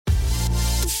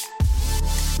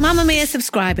Mamma Mia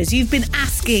subscribers, you've been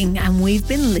asking and we've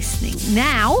been listening.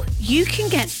 Now you can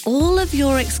get all of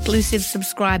your exclusive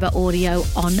subscriber audio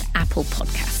on Apple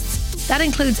Podcasts. That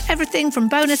includes everything from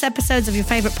bonus episodes of your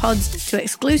favourite pods to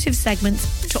exclusive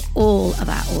segments to all of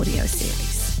our audio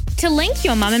series. To link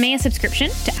your Mamma Mia subscription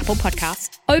to Apple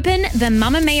Podcasts, open the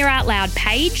Mamma Mia Out Loud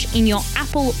page in your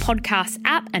Apple Podcasts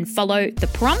app and follow the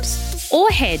prompts, or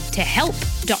head to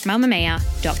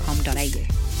help.mamamia.com.au.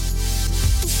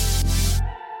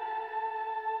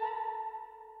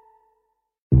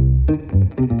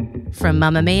 From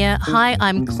Mamma Mia, hi,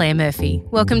 I'm Claire Murphy.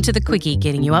 Welcome to The Quickie,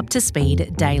 getting you up to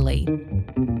speed daily.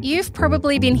 You've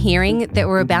probably been hearing that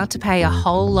we're about to pay a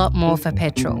whole lot more for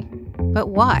petrol. But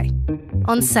why?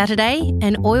 On Saturday,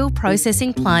 an oil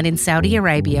processing plant in Saudi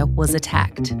Arabia was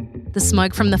attacked. The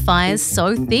smoke from the fires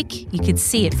so thick you could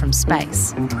see it from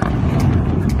space.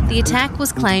 The attack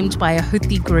was claimed by a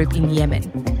Houthi group in Yemen.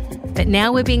 But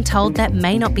now we're being told that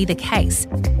may not be the case,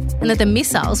 and that the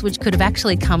missiles, which could have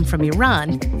actually come from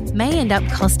Iran, may end up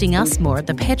costing us more at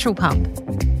the petrol pump.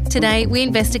 Today, we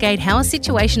investigate how a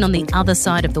situation on the other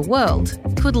side of the world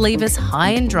could leave us high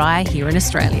and dry here in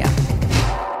Australia.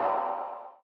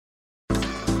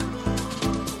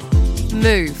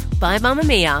 Move by Mamma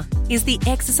Mia is the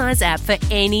exercise app for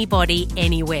anybody,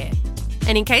 anywhere.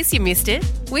 And in case you missed it,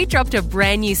 we dropped a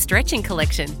brand new stretching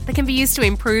collection that can be used to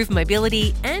improve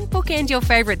mobility and bookend your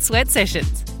favourite sweat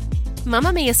sessions.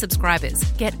 Mamma Mia subscribers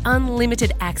get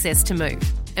unlimited access to Move,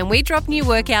 and we drop new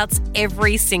workouts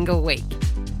every single week.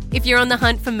 If you're on the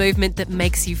hunt for movement that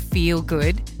makes you feel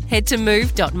good, head to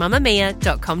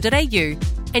move.mamamia.com.au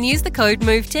and use the code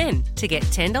MOVE10 to get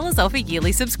 $10 off a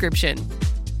yearly subscription.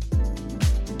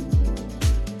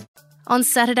 On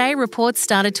Saturday, reports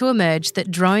started to emerge that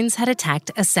drones had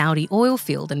attacked a Saudi oil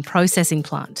field and processing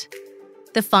plant.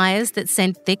 The fires that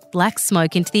sent thick black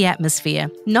smoke into the atmosphere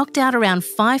knocked out around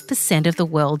 5% of the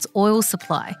world's oil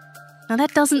supply. Now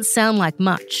that doesn't sound like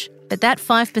much, but that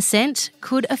 5%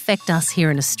 could affect us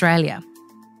here in Australia.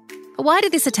 But why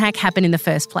did this attack happen in the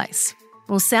first place?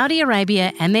 Well, Saudi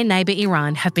Arabia and their neighbour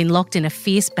Iran have been locked in a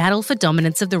fierce battle for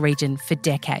dominance of the region for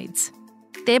decades.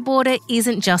 Their border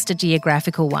isn't just a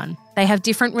geographical one. They have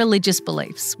different religious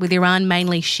beliefs, with Iran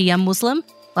mainly Shia Muslim,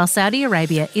 while Saudi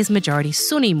Arabia is majority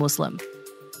Sunni Muslim.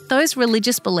 Those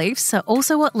religious beliefs are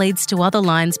also what leads to other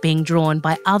lines being drawn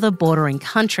by other bordering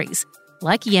countries,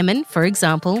 like Yemen, for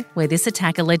example, where this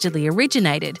attack allegedly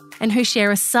originated, and who share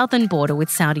a southern border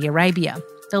with Saudi Arabia.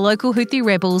 The local Houthi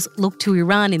rebels look to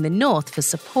Iran in the north for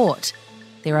support.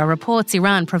 There are reports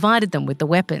Iran provided them with the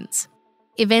weapons.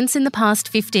 Events in the past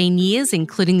 15 years,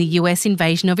 including the US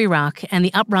invasion of Iraq and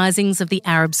the uprisings of the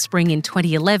Arab Spring in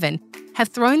 2011, have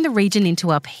thrown the region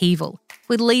into upheaval,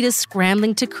 with leaders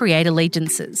scrambling to create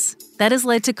allegiances. That has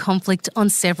led to conflict on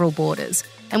several borders,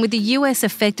 and with the US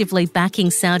effectively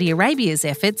backing Saudi Arabia's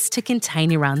efforts to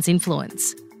contain Iran's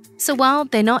influence. So while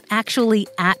they're not actually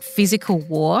at physical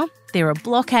war, there are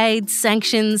blockades,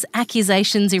 sanctions,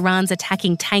 accusations Iran's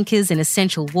attacking tankers and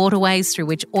essential waterways through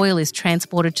which oil is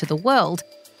transported to the world,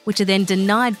 which are then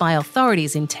denied by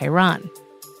authorities in Tehran.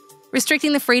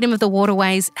 Restricting the freedom of the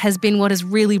waterways has been what has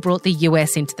really brought the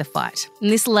US into the fight. And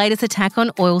this latest attack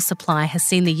on oil supply has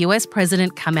seen the US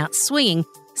president come out swinging,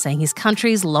 saying his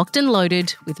country's locked and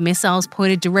loaded with missiles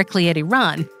pointed directly at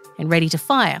Iran and ready to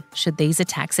fire should these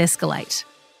attacks escalate.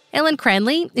 Ellen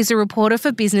Cranley is a reporter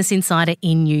for Business Insider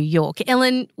in New York.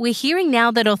 Ellen, we're hearing now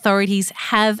that authorities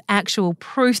have actual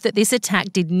proof that this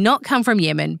attack did not come from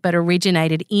Yemen but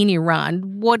originated in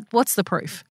Iran. What's the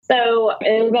proof? So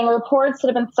there have been reports that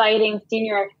have been citing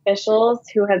senior officials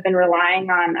who have been relying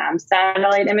on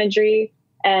satellite imagery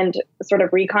and sort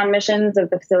of recon missions of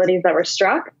the facilities that were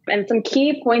struck. And some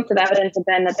key points of evidence have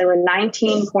been that there were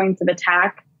 19 points of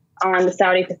attack on the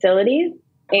Saudi facilities.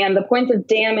 And the points of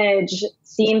damage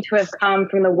seem to have come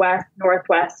from the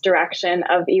west-northwest direction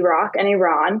of Iraq and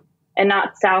Iran, and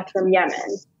not south from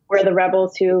Yemen, where the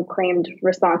rebels who claimed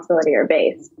responsibility are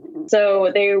based.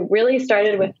 So they really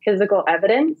started with physical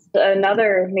evidence.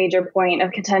 Another major point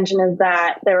of contention is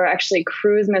that there were actually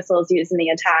cruise missiles used in the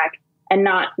attack and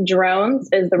not drones,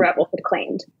 as the rebels had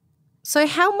claimed. So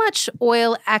how much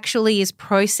oil actually is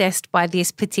processed by this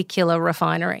particular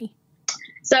refinery?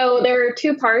 So there are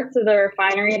two parts of the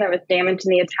refinery that was damaged in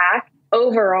the attack.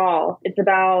 Overall, it's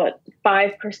about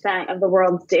 5% of the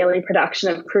world's daily production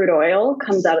of crude oil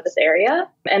comes out of this area.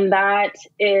 And that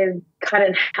is cut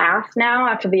in half now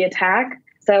after the attack.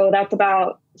 So that's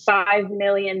about 5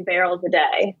 million barrels a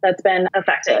day that's been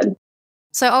affected.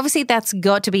 So obviously that's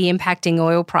got to be impacting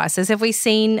oil prices. Have we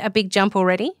seen a big jump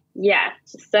already? Yes.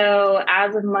 So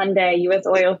as of Monday, U.S.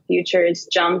 oil futures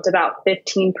jumped about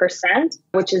 15%,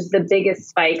 which is the biggest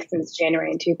spike since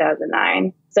January in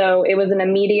 2009. So it was an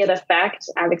immediate effect,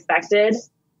 as expected.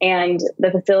 And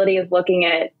the facility is looking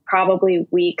at probably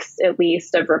weeks at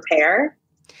least of repair.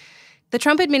 The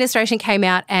Trump administration came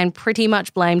out and pretty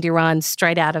much blamed Iran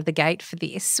straight out of the gate for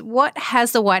this. What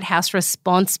has the White House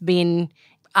response been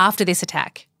after this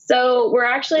attack? So we're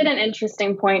actually at an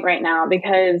interesting point right now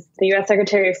because the U.S.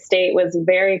 Secretary of State was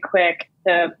very quick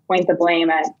to point the blame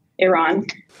at Iran.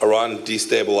 Iran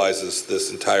destabilizes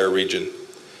this entire region.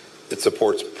 It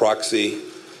supports proxy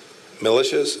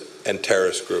militias and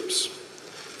terrorist groups.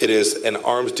 It is an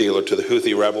arms dealer to the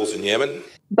Houthi rebels in Yemen.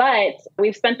 But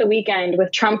we've spent the weekend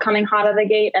with Trump coming hot out of the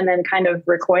gate and then kind of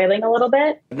recoiling a little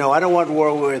bit. No, I don't want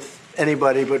war with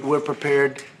anybody, but we're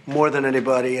prepared more than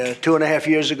anybody. 2.5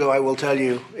 years ago, I will tell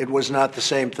you, it was not the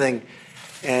same thing.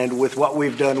 And with what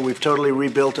we've done, we've totally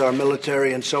rebuilt our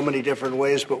military in so many different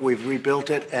ways, but we've rebuilt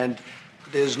it. And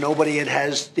there's nobody that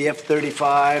has the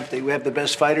F-35. We have the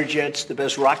best fighter jets, the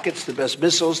best rockets, the best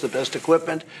missiles, the best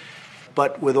equipment.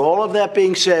 But with all of that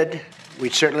being said,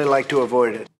 we'd certainly like to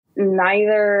avoid it.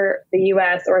 Neither the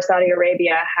U.S. or Saudi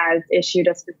Arabia has issued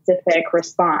a specific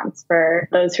response for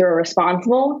those who are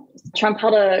responsible. Trump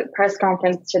held a press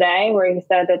conference today where he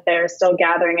said that they're still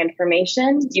gathering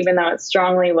information, even though it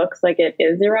strongly looks like it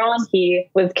is Iran. He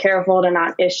was careful to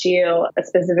not issue a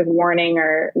specific warning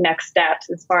or next steps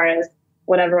as far as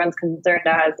what everyone's concerned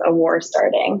as a war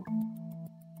starting.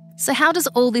 So how does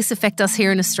all this affect us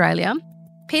here in Australia?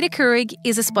 Peter Keurig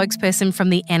is a spokesperson from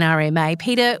the NRMA.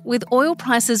 Peter, with oil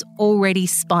prices already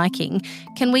spiking,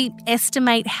 can we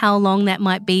estimate how long that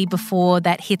might be before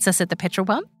that hits us at the petrol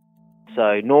pump?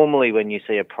 So normally when you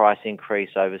see a price increase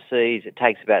overseas, it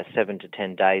takes about 7 to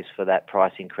 10 days for that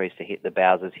price increase to hit the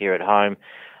bowsers here at home.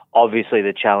 Obviously,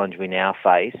 the challenge we now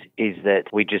face is that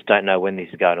we just don't know when this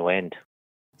is going to end.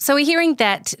 So we're hearing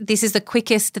that this is the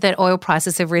quickest that oil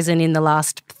prices have risen in the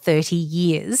last 30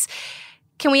 years.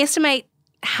 Can we estimate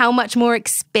how much more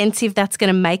expensive that's going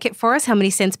to make it for us? How many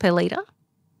cents per litre?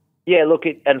 Yeah, look,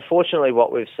 unfortunately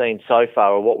what we've seen so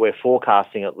far, or what we're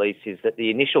forecasting at least, is that the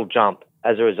initial jump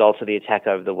as a result of the attack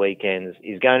over the weekends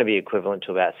is going to be equivalent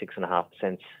to about 6.5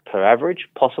 cents per average,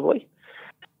 possibly.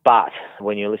 But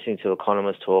when you're listening to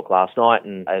economists talk last night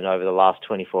and over the last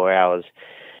 24 hours,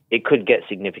 it could get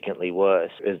significantly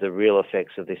worse as the real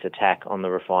effects of this attack on the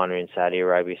refinery in Saudi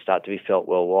Arabia start to be felt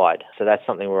worldwide. So that's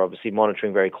something we're obviously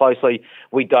monitoring very closely.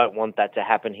 We don't want that to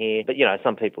happen here. But,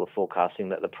 some people are forecasting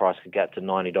that the price could get to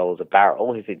 $90 a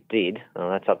barrel. If it did,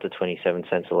 that's up to 27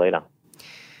 cents a litre.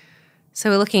 So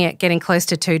we're looking at getting close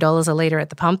to $2 a litre at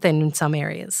the pump then in some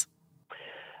areas.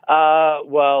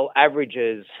 Well,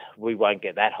 averages, we won't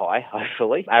get that high,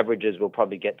 hopefully. Averages will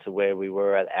probably get to where we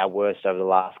were at our worst over the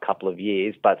last couple of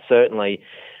years. But certainly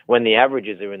when the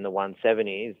averages are in the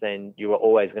 170s, then you are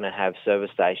always going to have service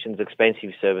stations,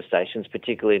 expensive service stations,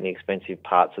 particularly in the expensive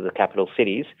parts of the capital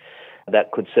cities,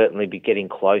 that could certainly be getting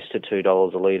close to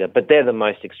 $2 a litre. But they're the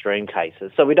most extreme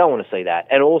cases, so we don't want to see that.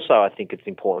 And also I think it's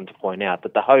important to point out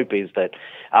that the hope is that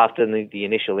after the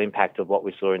initial impact of what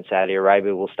we saw in Saudi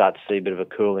Arabia, we'll start to see a bit of a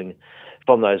cooling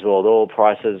from those world oil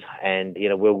prices, and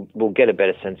we'll get a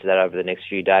better sense of that over the next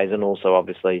few days, and also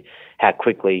obviously how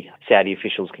quickly Saudi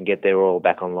officials can get their oil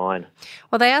back online.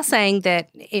 Well, they are saying that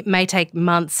it may take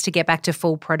months to get back to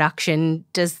full production.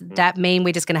 Does that mean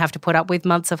we're just going to have to put up with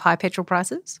months of high petrol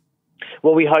prices?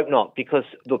 Well, we hope not, because,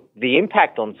 look, the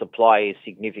impact on supply is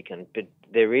significant, but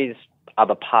there is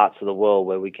other parts of the world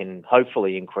where we can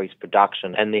hopefully increase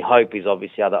production. And the hope is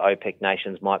obviously other OPEC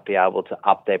nations might be able to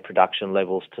up their production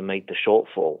levels to meet the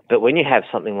shortfall. But when you have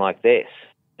something like this,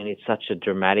 and it's such a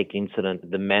dramatic incident,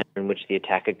 the manner in which the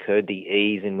attack occurred, the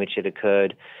ease in which it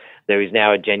occurred, there is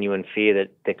now a genuine fear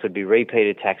that there could be repeat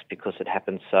attacks because it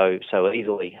happened so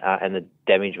easily and the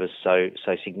damage was so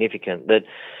significant that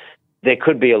there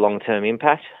could be a long-term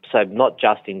impact, so not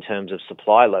just in terms of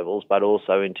supply levels, but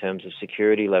also in terms of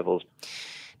security levels.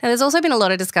 Now, there's also been a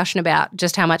lot of discussion about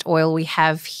just how much oil we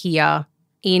have here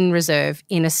in reserve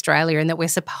in Australia, and that we're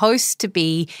supposed to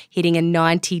be hitting a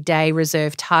 90-day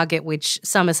reserve target, which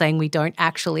some are saying we don't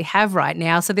actually have right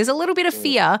now. So there's a little bit of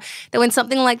fear that when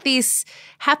something like this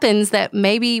happens, that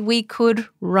maybe we could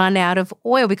run out of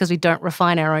oil because we don't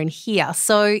refine our own here.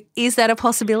 So is that a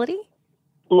possibility?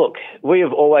 Look, we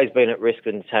have always been at risk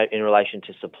in relation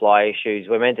to supply issues.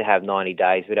 We're meant to have 90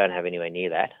 days. We don't have anywhere near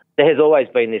that. There has always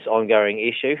been this ongoing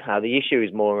issue. The issue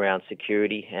is more around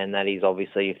security, and that is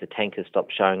obviously if the tankers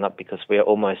stop showing up, because we are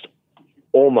almost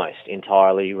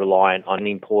entirely reliant on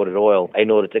imported oil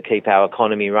in order to keep our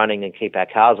economy running and keep our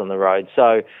cars on the road.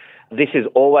 So This has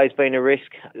always been a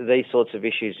risk. These sorts of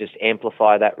issues just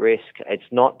amplify that risk. It's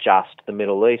not just the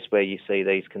Middle East where you see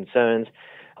these concerns.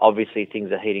 Obviously,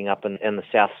 things are heating up in the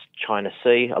South China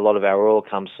Sea. A lot of our oil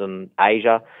comes from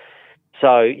Asia.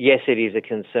 So, yes, it is a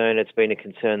concern. It's been a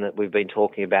concern that we've been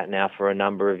talking about now for a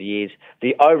number of years.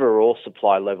 The overall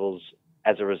supply levels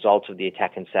as a result of the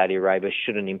attack in Saudi Arabia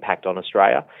shouldn't impact on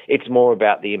Australia. It's more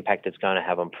about the impact it's going to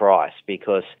have on price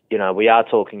because, we are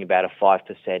talking about a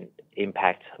 5%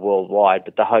 impact worldwide,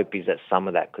 but the hope is that some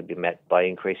of that could be met by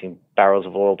increasing barrels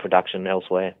of oil production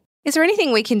elsewhere. Is there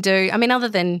anything we can do, other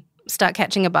than start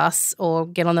catching a bus or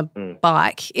get on the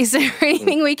bike, is there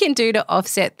anything we can do to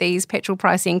offset these petrol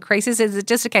price increases? Is it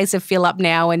just a case of fill up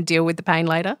now and deal with the pain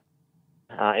later?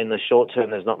 In the short term,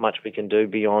 there's not much we can do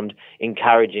beyond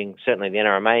encouraging, certainly the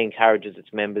NRMA encourages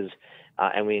its members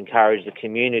and we encourage the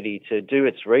community to do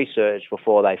its research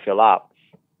before they fill up,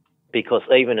 because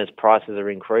even as prices are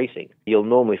increasing, you'll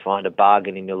normally find a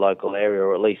bargain in your local area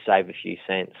or at least save a few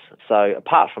cents. So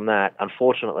apart from that,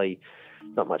 unfortunately,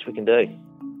 not much we can do.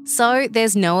 So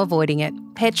there's no avoiding it.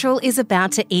 Petrol is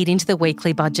about to eat into the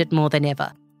weekly budget more than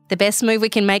ever. The best move we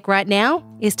can make right now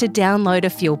is to download a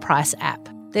fuel price app.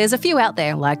 There's a few out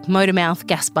there like Motormouth,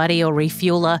 Gas Buddy or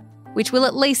Refueler, which will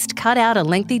at least cut out a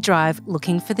lengthy drive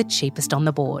looking for the cheapest on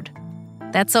the board.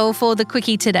 That's all for The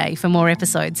Quickie today. For more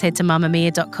episodes, head to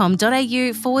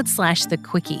mamamia.com.au/The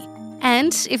Quickie.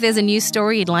 And if there's a news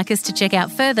story you'd like us to check out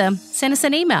further, send us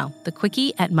an email,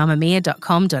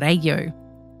 thequickie@mamamia.com.au.